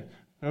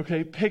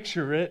 okay,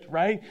 picture it,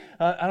 right?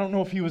 I don't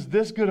know if he was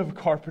this good of a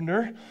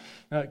carpenter,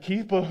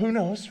 Keith, but who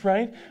knows,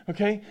 right?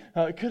 Okay,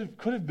 it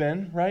could have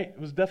been, right? It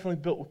was definitely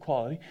built with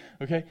quality,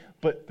 okay?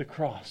 But the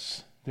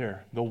cross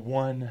there, the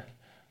one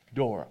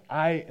door.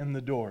 I am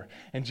the door.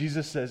 And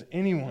Jesus says,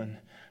 anyone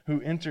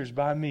who enters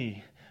by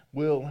me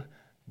will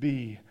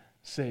be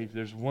saved.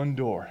 There's one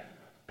door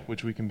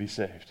which we can be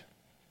saved.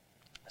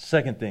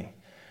 Second thing,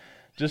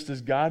 just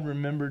as God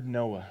remembered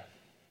Noah,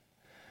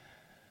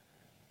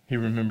 he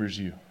remembers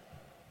you.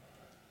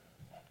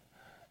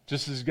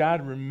 Just as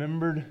God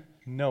remembered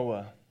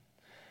Noah,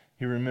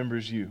 he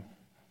remembers you.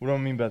 What do I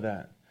mean by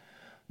that?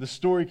 The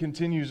story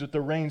continues with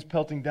the rains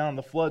pelting down,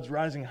 the floods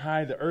rising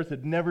high. The earth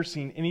had never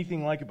seen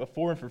anything like it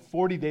before, and for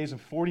 40 days and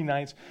 40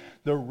 nights,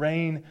 the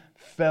rain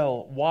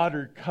fell.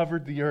 Water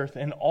covered the earth,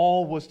 and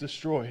all was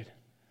destroyed.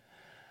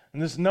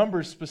 And this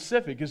number is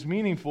specific, is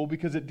meaningful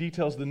because it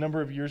details the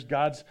number of years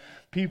God's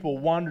people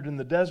wandered in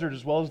the desert,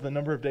 as well as the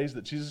number of days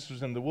that Jesus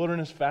was in the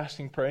wilderness,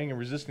 fasting, praying, and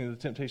resisting the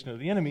temptation of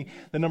the enemy.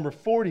 The number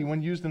 40,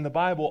 when used in the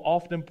Bible,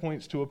 often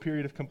points to a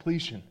period of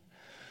completion.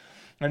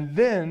 And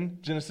then,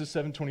 Genesis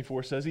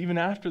 7:24 says, even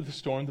after the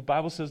storm, the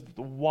Bible says that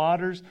the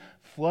waters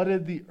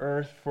flooded the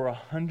earth for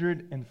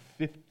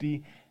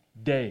 150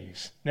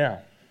 days.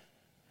 Now,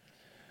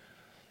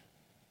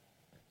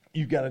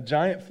 you've got a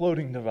giant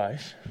floating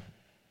device,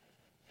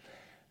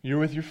 You're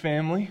with your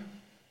family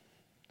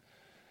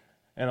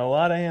and a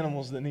lot of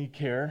animals that need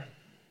care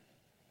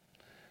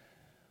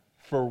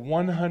for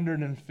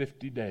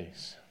 150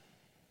 days.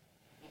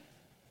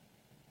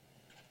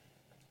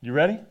 You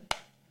ready?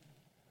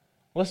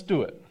 Let's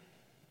do it.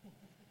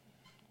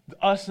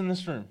 Us in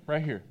this room,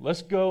 right here.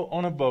 Let's go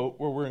on a boat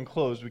where we're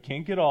enclosed. We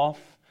can't get off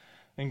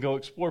and go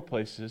explore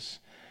places.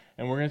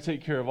 And we're going to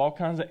take care of all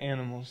kinds of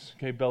animals.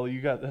 Okay, Bella,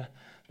 you got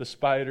the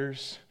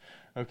spiders.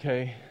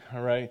 Okay,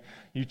 all right.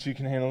 You two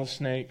can handle the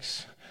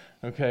snakes.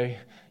 Okay,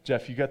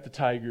 Jeff, you got the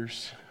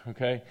tigers.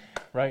 Okay,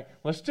 right?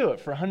 Let's do it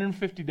for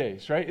 150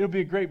 days, right? It'll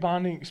be a great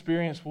bonding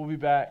experience. We'll be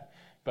back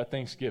by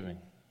Thanksgiving,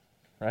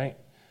 right?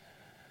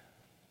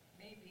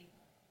 Maybe.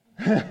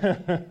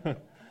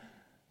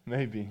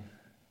 Maybe.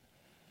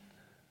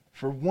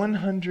 For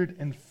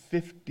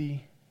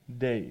 150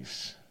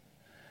 days.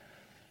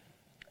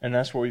 And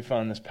that's where we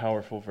found this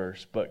powerful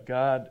verse. But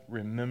God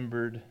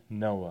remembered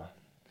Noah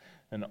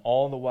and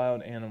all the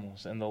wild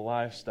animals and the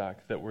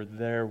livestock that were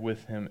there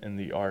with him in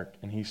the ark.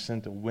 And he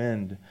sent a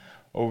wind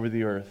over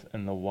the earth,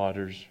 and the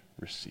waters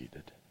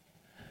receded.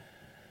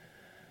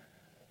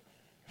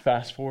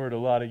 Fast forward a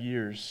lot of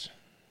years,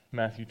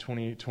 Matthew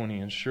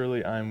 28:20, and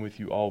surely I am with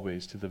you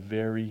always to the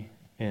very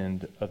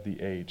end of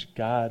the age.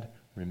 God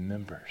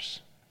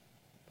remembers.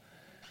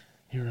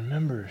 He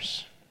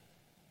remembers.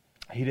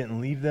 He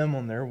didn't leave them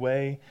on their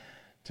way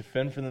to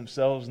fend for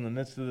themselves in the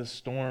midst of the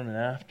storm, and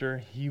after,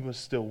 he was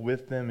still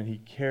with them, and he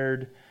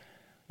cared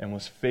and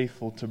was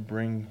faithful to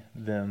bring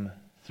them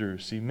through.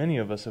 See, many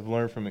of us have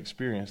learned from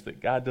experience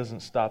that God doesn't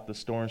stop the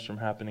storms from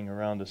happening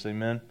around us.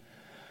 Amen?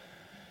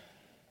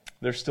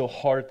 There's still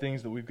hard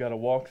things that we've got to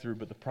walk through,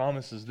 but the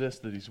promise is this,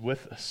 that he's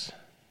with us.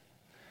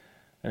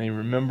 And he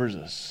remembers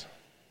us.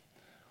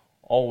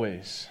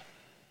 Always.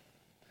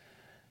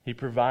 He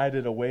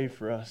provided a way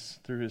for us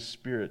through his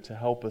Spirit to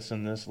help us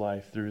in this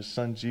life, through his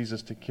Son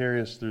Jesus to carry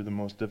us through the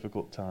most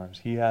difficult times.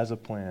 He has a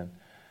plan,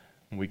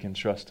 and we can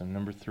trust him.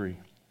 Number 3,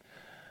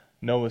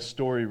 Noah's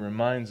story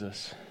reminds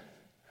us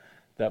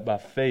that by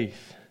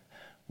faith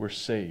we're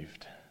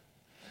saved.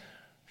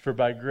 For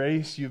by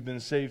grace you've been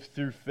saved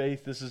through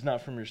faith. This is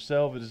not from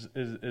yourself. It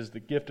is the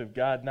gift of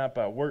God, not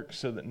by works,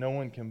 so that no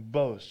one can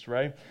boast,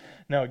 right?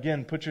 Now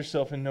again, put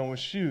yourself in Noah's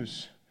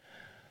shoes.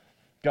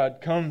 God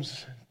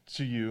comes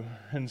to you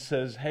and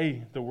says,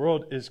 hey, the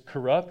world is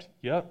corrupt.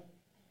 Yep.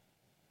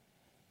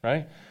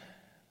 Right?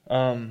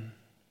 I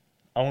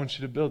want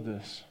you to build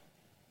this.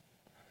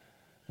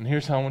 And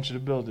here's how I want you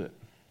to build it.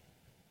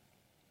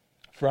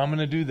 For I'm going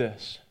to do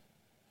this.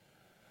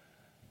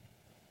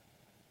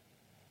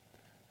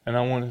 And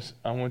I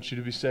want you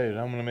to be saved.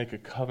 I'm going to make a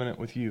covenant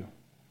with you.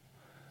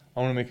 I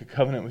want to make a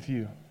covenant with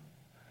you.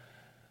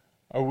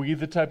 Are we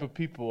the type of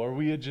people, are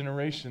we a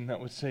generation that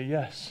would say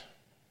yes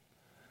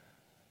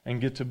and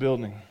get to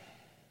building?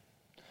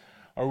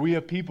 Are we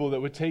a people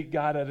that would take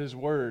God at his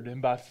word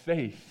and by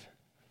faith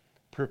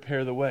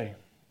prepare the way?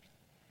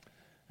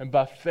 And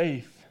by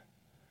faith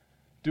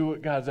do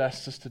what God's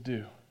asked us to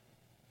do?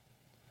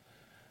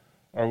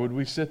 Or would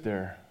we sit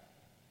there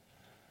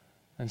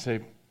and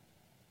say,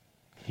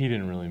 he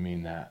didn't really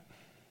mean that?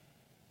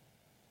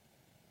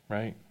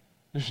 Right?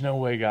 There's no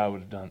way God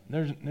would have done.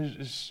 There's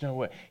just no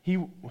way.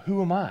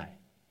 Who am I?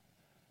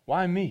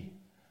 Why me?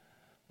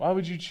 Why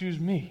would you choose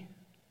me?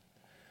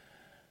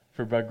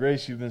 For by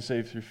grace you've been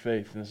saved through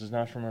faith, and this is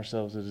not from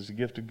ourselves. It is a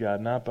gift of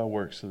God, not by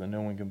works, so that no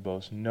one can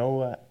boast.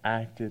 Noah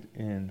acted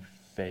in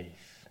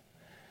faith.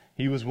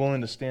 He was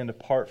willing to stand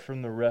apart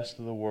from the rest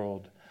of the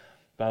world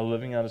by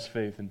living out his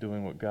faith and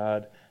doing what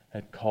God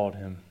had called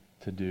him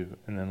to do.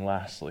 And then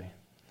lastly,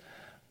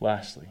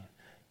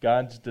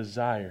 God's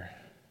desire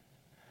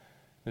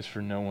is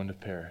for no one to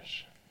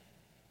perish.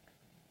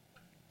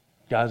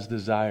 God's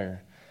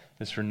desire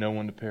is for no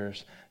one to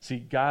perish. See,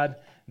 God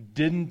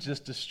didn't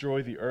just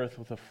destroy the earth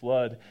with a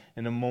flood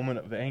in a moment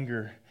of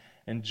anger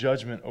and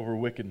judgment over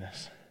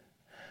wickedness.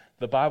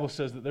 The Bible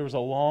says that there was a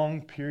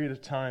long period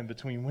of time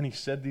between when he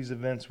said these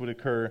events would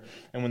occur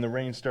and when the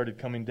rain started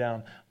coming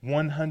down.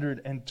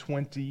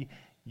 120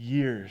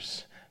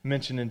 years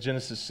mentioned in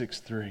Genesis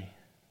 6:3.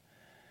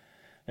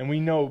 And we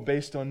know,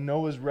 based on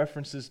Noah's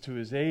references to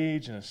his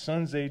age and his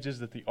son's ages,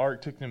 that the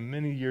ark took them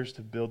many years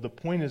to build. The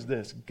point is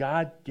this: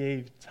 God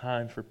gave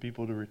time for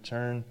people to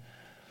return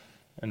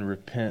and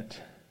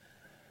repent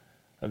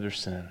of their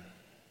sin.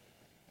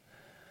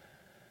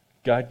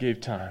 God gave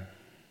time.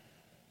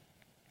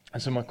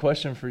 And so my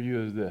question for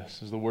you is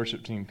this, as the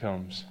worship team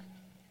comes.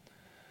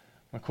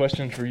 My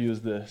question for you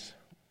is this: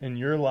 in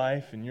your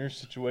life, in your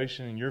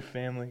situation, in your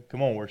family,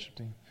 come on, worship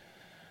team,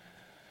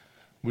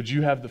 would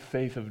you have the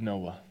faith of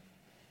Noah?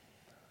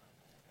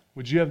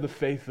 Would you have the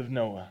faith of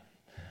Noah?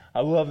 I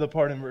love the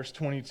part in verse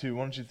 22.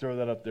 Why don't you throw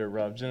that up there,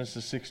 Rob?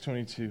 Genesis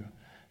 6:22.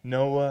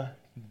 Noah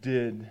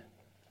did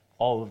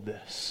all of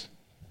this.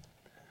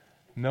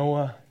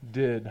 Noah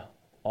did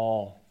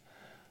all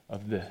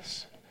of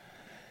this.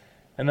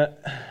 And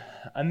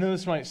I know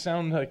this might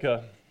sound like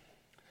a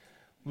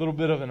little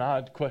bit of an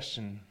odd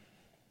question,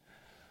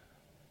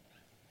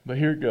 but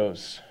here it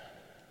goes.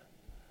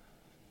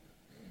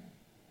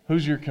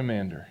 Who's your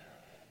commander?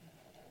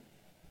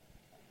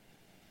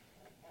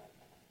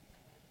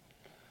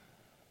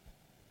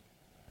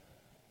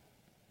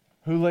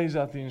 Who lays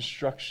out the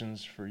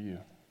instructions for you?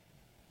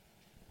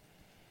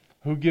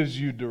 Who gives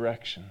you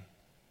direction?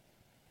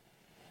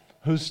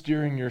 Who's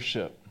steering your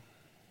ship?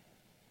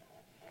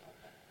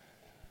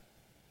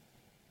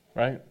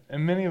 Right?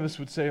 And many of us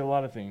would say a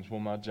lot of things. Well,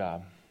 my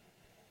job.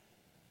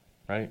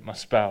 Right? My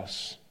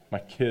spouse. My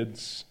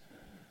kids.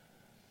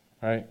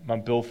 Right? My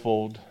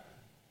billfold.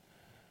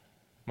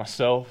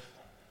 Myself.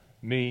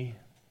 Me.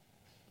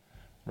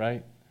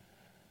 Right?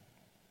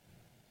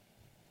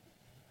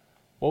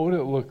 What would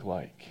it look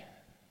like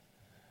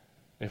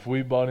if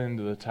we bought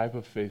into the type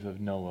of faith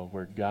of Noah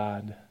where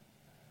God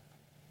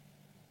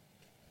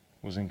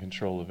was in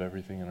control of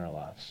everything in our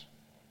lives?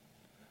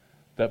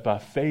 That by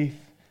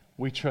faith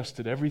we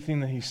trusted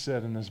everything that he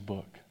said in this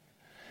book.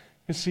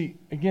 You see,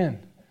 again,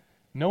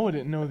 Noah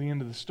didn't know the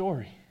end of the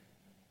story.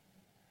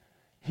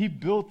 He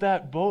built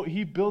that boat,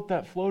 he built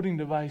that floating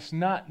device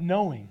not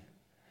knowing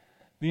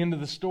the end of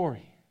the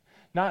story.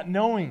 Not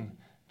knowing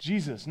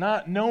Jesus,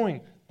 not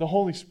knowing the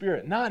Holy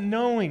Spirit, not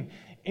knowing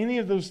any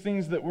of those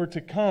things that were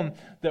to come,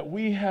 that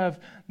we have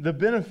the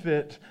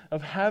benefit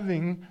of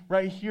having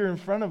right here in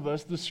front of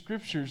us, the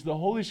Scriptures, the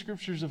Holy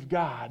Scriptures of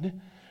God,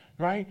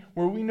 right?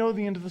 Where we know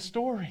the end of the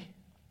story.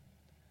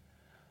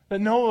 That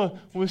Noah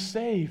was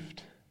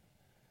saved.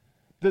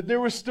 That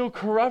there was still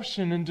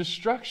corruption and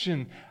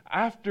destruction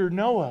after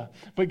Noah.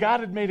 But God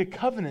had made a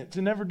covenant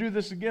to never do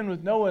this again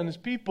with Noah and his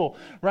people,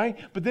 right?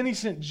 But then he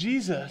sent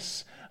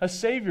Jesus, a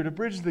Savior, to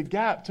bridge the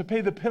gap, to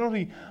pay the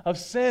penalty of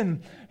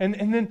sin, and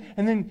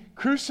then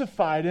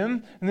crucified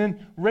him, and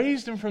then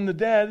raised him from the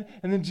dead,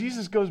 and then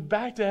Jesus goes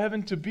back to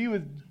heaven to be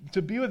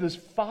with his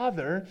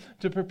Father,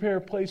 to prepare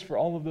a place for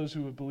all of those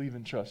who would believe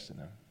and trust in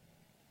him.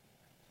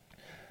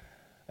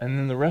 And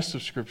then the rest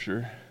of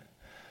Scripture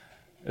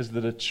is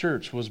that a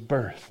church was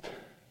birthed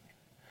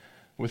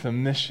with a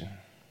mission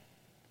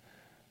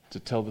to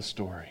tell the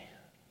story,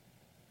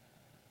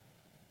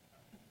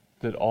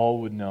 that all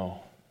would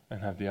know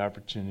and have the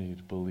opportunity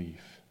to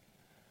believe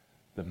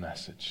the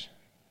message.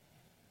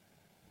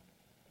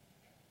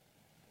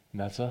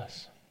 And that's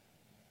us.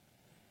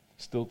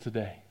 Still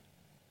today.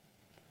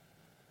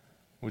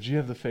 Would you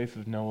have the faith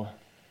of Noah?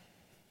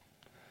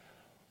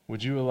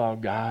 Would you allow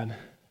God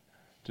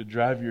to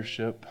drive your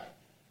ship,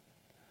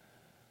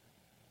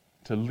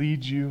 to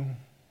lead you,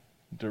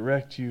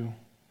 direct you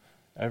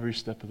every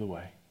step of the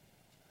way?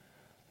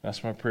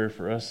 That's my prayer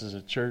for us as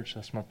a church.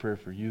 That's my prayer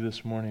for you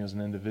this morning as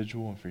an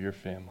individual and for your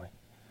family,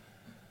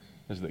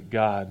 is that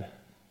God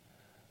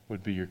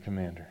would be your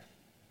commander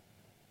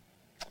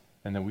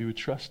and that we would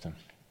trust him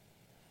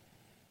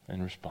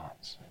in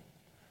response.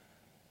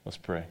 Let's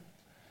pray.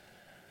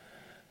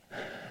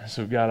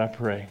 So God, I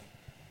pray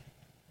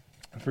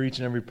for each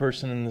and every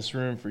person in this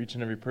room, for each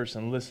and every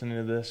person listening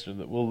to this or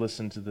that will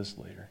listen to this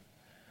later.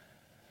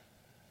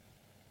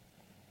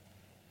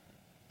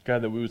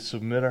 God, that we would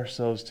submit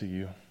ourselves to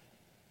you.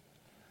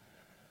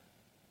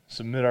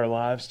 Submit our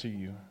lives to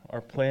you,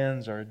 our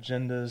plans, our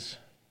agendas,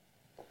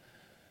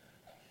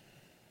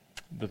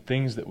 the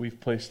things that we've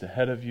placed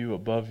ahead of you,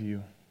 above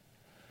you.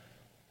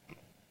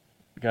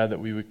 God, that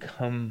we would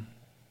come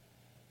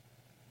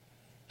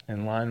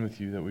in line with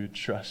you, that we would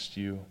trust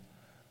you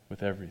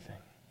with everything.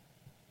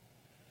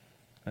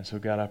 And so,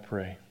 God, I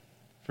pray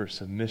for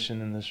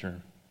submission in this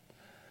room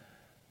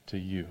to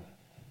you,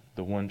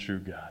 the one true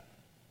God,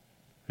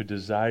 who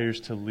desires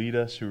to lead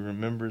us, who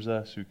remembers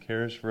us, who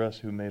cares for us,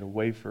 who made a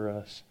way for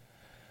us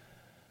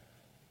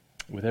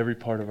with every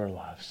part of our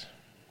lives.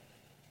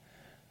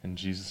 In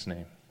Jesus'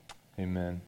 name, amen.